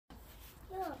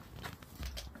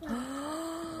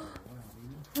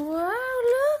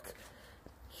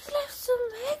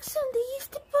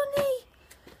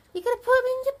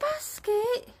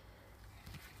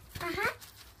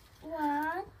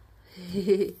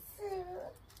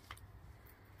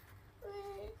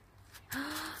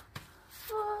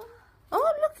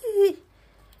Oh, look,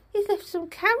 he's left some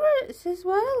carrots as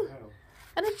well.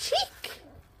 And a chick.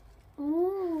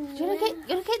 Ooh. Do you want to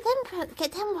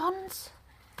get them ones?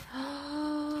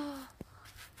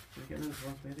 Get those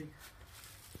ones, baby.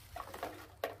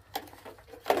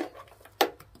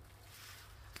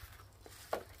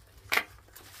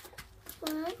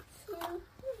 One, two,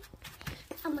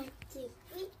 I went to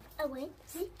three. I went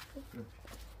to three.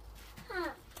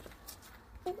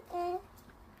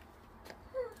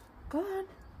 Go on.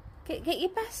 Get your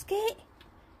basket.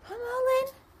 Come on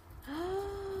in.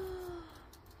 Oh,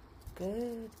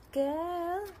 good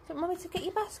girl. Do you want Mummy to get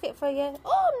your basket for you?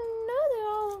 Oh no, they're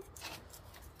all.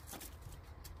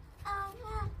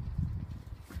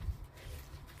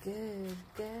 Good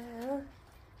girl.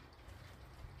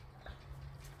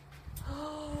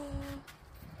 Oh,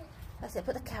 that's it.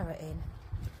 Put the carrot in.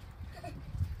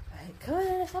 Right, come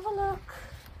on, let's have a look.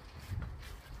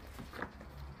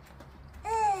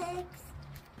 Eggs.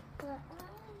 Where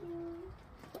are you?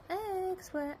 Eggs,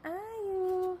 where are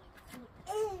you?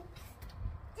 Eggs.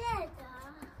 There.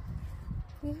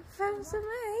 You found some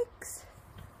eggs.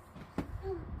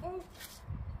 Eggs.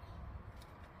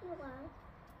 You are.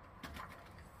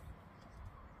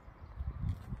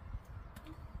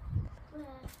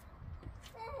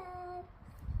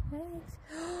 Eggs.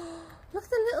 Look at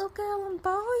the little girl and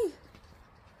boy.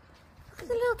 Look at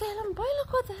the little girl and boy.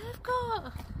 Look what they've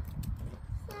got.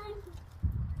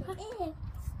 Eggs.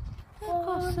 They've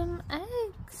got some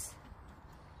eggs.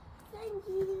 Thank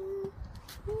you.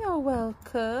 You're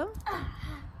welcome.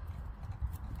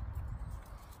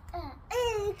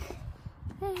 Egg.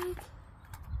 Egg.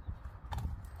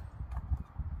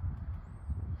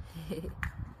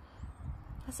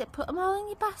 That's it. Put them all in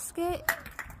your basket.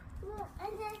 Look,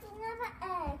 and there's another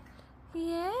egg.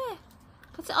 Yeah.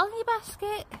 Put it all in your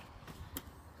basket.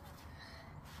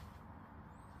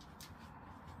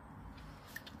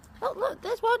 Oh, look,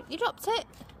 there's one. You dropped it.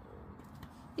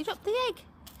 You dropped the egg.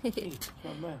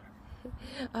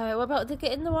 Alright, what about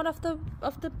getting the one off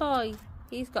the boy?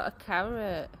 He's got a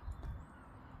carrot.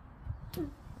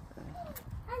 And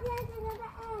there's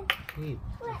another egg. Hey,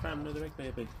 I found another egg,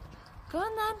 baby. Go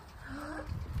on then.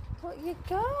 What you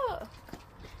got?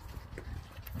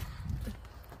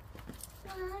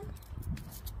 One,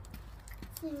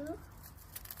 two.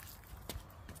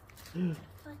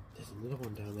 There's another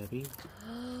one down there, Bean.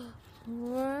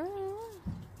 Wow.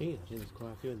 Hey, I think there's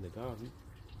quite a few in the garden.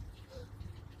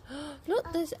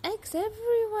 Look, there's eggs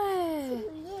everywhere.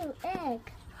 New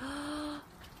egg.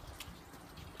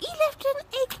 He left an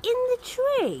egg in the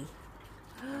tree.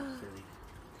 Silly.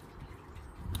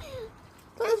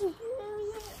 There's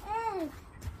New egg.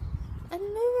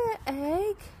 another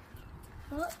egg.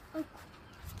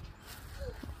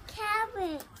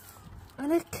 Carrot.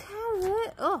 And a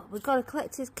carrot. Oh, we've got to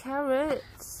collect his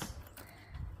carrots.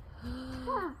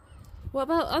 What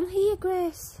about on here,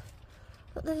 Grace?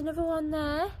 Look, there's another one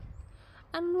there.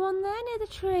 And one there near the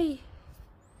tree.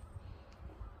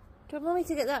 Do you want Mummy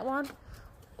to get that one?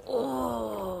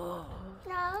 Oh.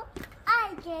 No,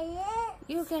 I get it.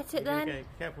 You get it then. Okay,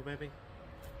 careful, baby.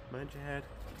 Mind your head.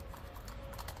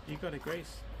 You got it,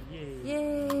 Grace. Yay.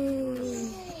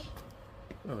 Yay.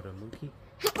 Well done, monkey.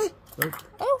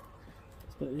 Oh.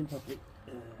 Let's put it in properly.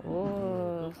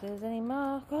 Oh, if there's any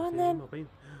more. Go on See, then. more bean.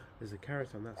 There's a carrot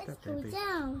on that Let's step, go baby.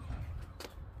 down.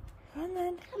 Go on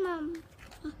then. Come on.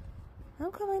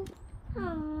 I'm coming.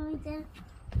 Oh, there.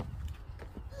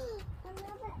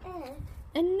 Another egg.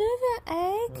 Another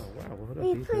egg. Oh, wow. Well,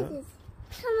 We that's put easy, this.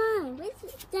 Come on, let's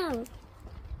sit down.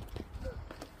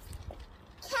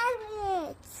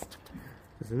 Carrots.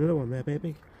 There's another one there,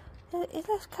 baby. It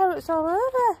has carrots all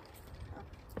over.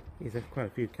 He's left quite a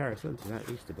few carrots onto that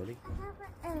Easter bunny. Another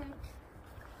egg.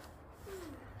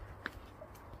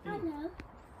 Hello.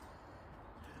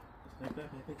 Like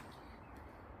that, baby.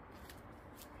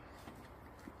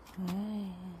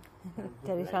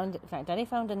 Daddy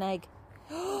found an egg.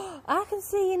 I can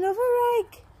see another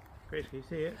egg. Grace, can you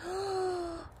see it?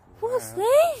 What's Wow.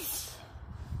 this?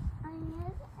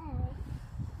 Another egg.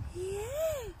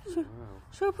 Yeah. Wow.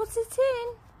 Shall we put it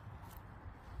in?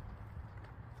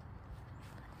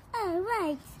 Oh,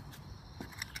 right.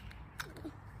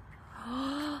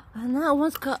 And that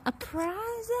one's got a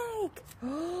prize egg.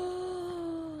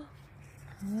 Wow.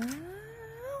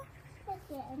 Let's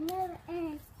get another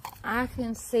egg. I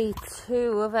can see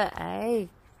two other eggs.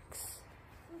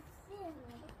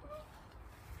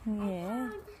 Yeah.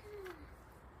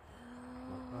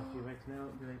 Got a few eggs now,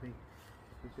 baby.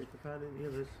 You see if you found any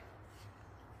others.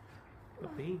 A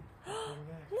bean.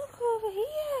 Look over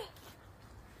here.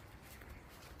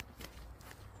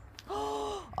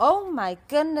 Oh my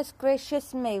goodness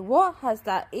gracious me, what has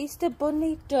that Easter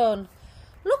bunny done?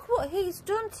 Look what he's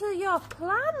done to your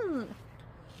plant.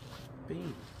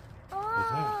 Beans.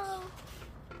 Oh,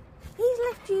 He's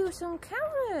left you some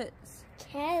carrots.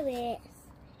 carrots.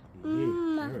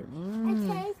 Yeah, carrots.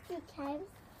 I taste the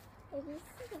carrots. Let me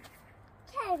see.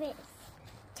 Carrots.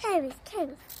 Carrots,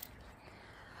 carrots.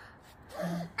 I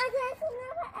got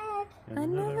another egg.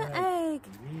 And Another egg.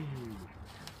 Mm.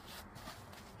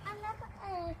 Another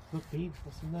egg. Look, Beans,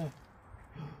 what's in there?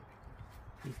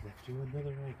 He's left you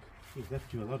another egg. He's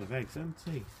left you a lot of eggs, hasn't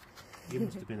he? You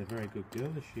must have been a very good girl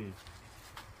this year.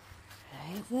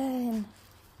 Right then.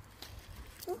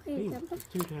 Look Beans, at them. there's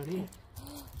two down here.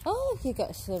 Oh, you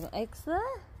got some eggs there.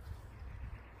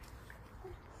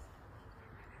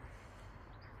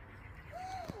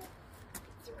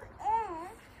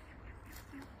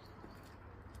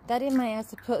 Daddy might have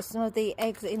to put some of the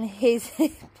eggs in his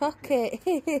pocket.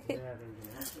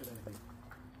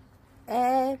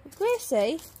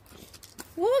 Gracie,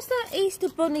 what's that Easter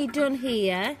bunny done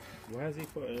here? Why has he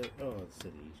put a... Oh,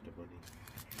 silly Easter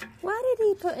bunny. Why did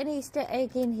he put an Easter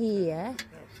egg in here?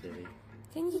 That's silly.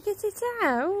 Can you get it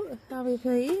out, Harry,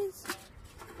 please?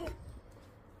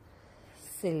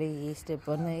 Silly Easter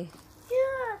bunny.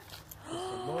 Yeah.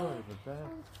 Some more over there.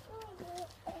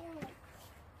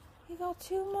 You got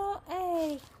 2 more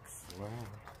eggs. Wow.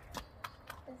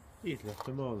 He's left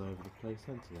them all over the place,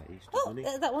 hasn't he, that Easter Oh, bunny?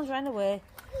 that one's ran away.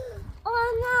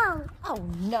 Oh no. Oh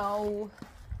no.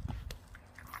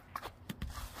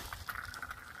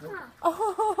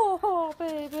 Oh,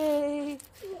 baby.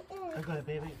 I got it,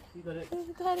 baby. You got it. Is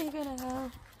Daddy gonna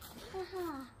help?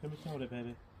 Let me hold it,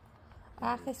 baby.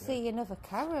 I can see another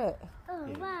carrot. Oh,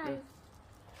 Yeah. why?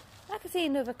 I can see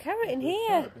another carrot in Good here.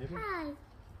 carrot, baby. Hi.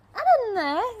 And in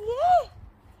there, yeah.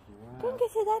 Go and Wow.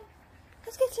 get it then.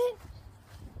 Let's get it.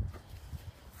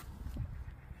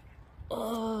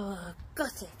 Oh,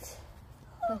 got it.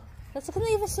 Let's look at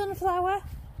the other sunflower.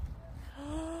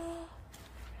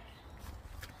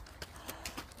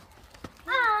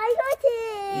 I got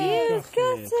it. You got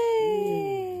got it.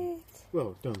 it.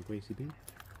 Well done, Gracie B.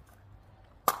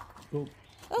 Oh,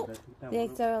 Oh, the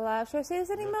eggs are alive. Shall I see if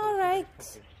there's any more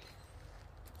eggs?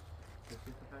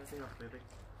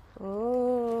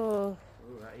 Oh. Oh,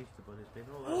 that Easter bunny's been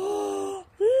all over.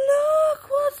 Look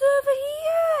what's over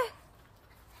here.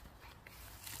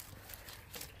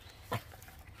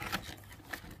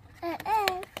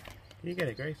 Egg. You get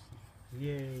it, Grace.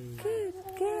 Yay. Good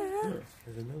girl. Look,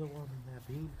 there's another one in that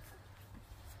bean.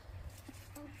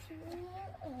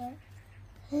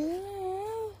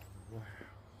 Wow.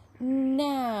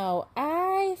 Now,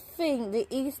 I think the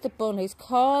Easter Bunny's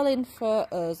calling for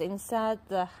us inside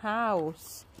the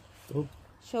house. Oh.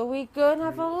 Shall we go and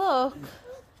have a look? Is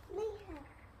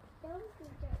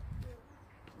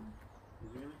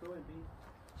he going to go in, Bean?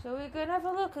 Shall we go and have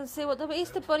a look and see what the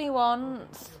Easter Bunny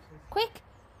wants? Quick!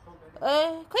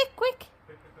 Quick!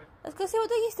 Let's go see what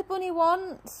the Easter Bunny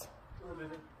wants Oh,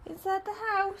 baby. inside the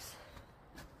house.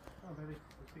 Oh, baby.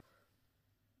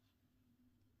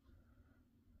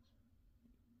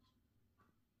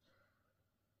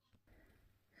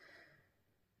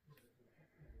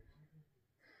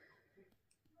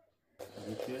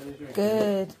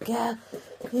 Good girl.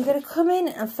 You're going to come in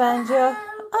and find your...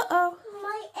 Uh-oh.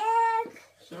 My egg.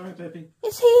 Sorry, baby.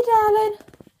 It's here, darling.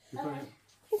 You got it.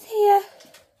 It's here.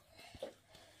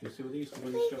 You see what the Easter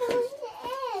bunny I stuff found is?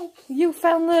 the egg. You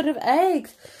found a load of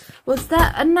eggs. Was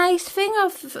that a nice thing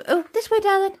of... Oh, this way,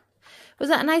 darling. Was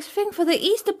that a nice thing for the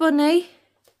Easter Bunny?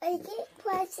 I did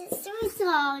put the shoes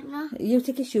on. You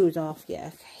take your shoes off, yeah,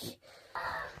 okay.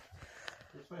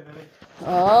 This way, baby.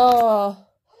 Oh.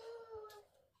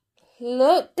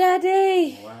 Look,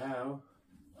 Daddy. Wow.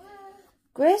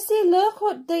 Gracie, look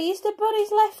what the Easter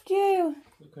Bunny's left you.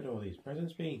 Look at all these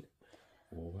presents, Bean.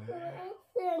 Wow.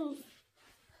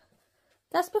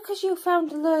 That's because you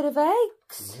found a load of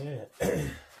eggs. Yeah.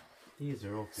 These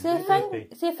are all for Say you, baby.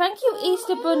 thank you,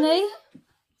 Easter Bunny.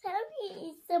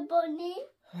 Sorry, it's a bunny.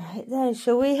 Right then,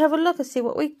 shall we have a look and see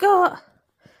what we got?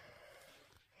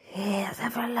 Yeah, let's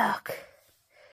have a look.